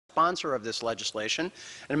sponsor of this legislation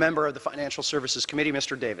and a member of the Financial Services Committee,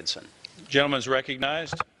 Mr. Davidson. Gentleman is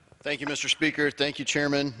recognized. Thank you, Mr. Speaker. Thank you,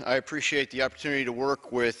 Chairman. I appreciate the opportunity to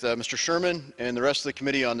work with Mr. Sherman and the rest of the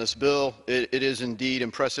committee on this bill. It is indeed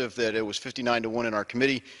impressive that it was 59-1 in our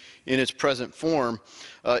committee in its present form.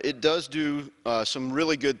 It does do some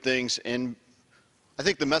really good things, and I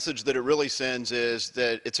think the message that it really sends is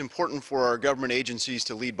that it's important for our government agencies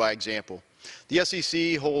to lead by example. The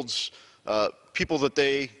SEC holds people that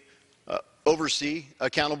they oversee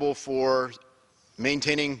accountable for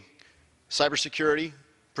maintaining cybersecurity,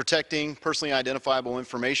 protecting personally identifiable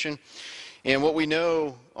information. And what we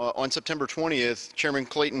know on September 20th, Chairman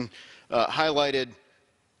Clayton highlighted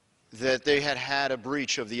that they had a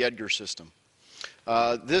breach of the Edgar system.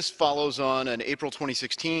 This follows on an April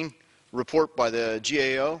 2016 report by the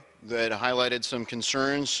GAO that highlighted some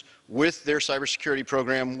concerns with their cybersecurity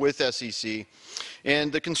program with SEC.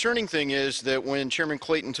 And the concerning thing is that when Chairman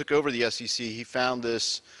Clayton took over the SEC, he found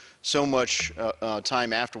this so much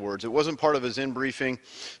time afterwards. It wasn't part of his in-briefing.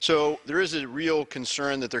 So there is a real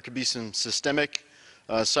concern that there could be some systemic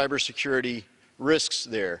cybersecurity risks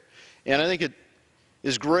there. And I think it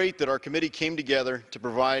is great that our committee came together to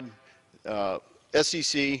provide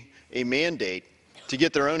SEC a mandate to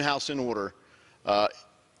get their own house in order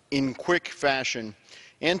in quick fashion,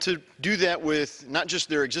 and to do that with not just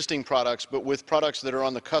their existing products, but with products that are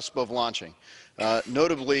on the cusp of launching,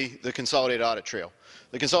 notably the Consolidated Audit Trail.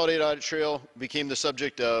 The Consolidated Audit Trail became the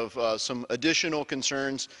subject of some additional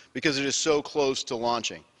concerns because it is so close to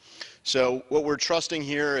launching. So what we're trusting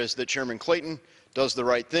here is that Chairman Clayton does the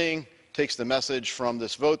right thing, takes the message from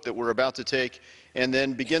this vote that we're about to take, and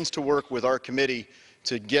then begins to work with our committee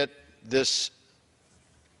to get this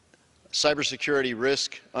cybersecurity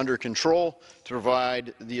risk under control, to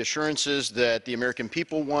provide the assurances that the American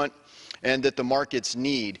people want and that the markets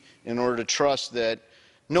need in order to trust that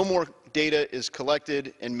no more data is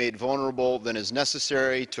collected and made vulnerable than is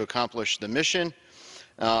necessary to accomplish the mission,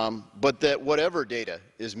 but that whatever data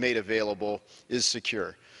is made available is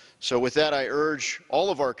secure. So with that, I urge all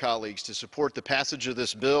of our colleagues to support the passage of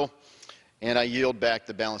this bill, and I yield back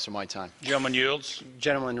the balance of my time. Gentleman yields.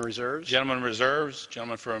 Gentleman reserves. Gentleman reserves.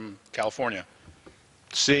 Gentleman from California.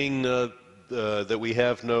 Seeing that we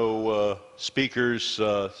have no speakers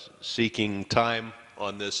seeking time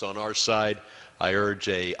on this on our side, I urge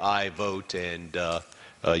a aye vote and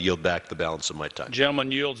yield back the balance of my time.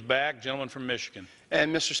 Gentleman yields back. Gentleman from Michigan.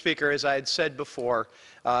 And Mr. Speaker, as I had said before,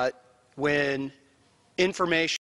 when information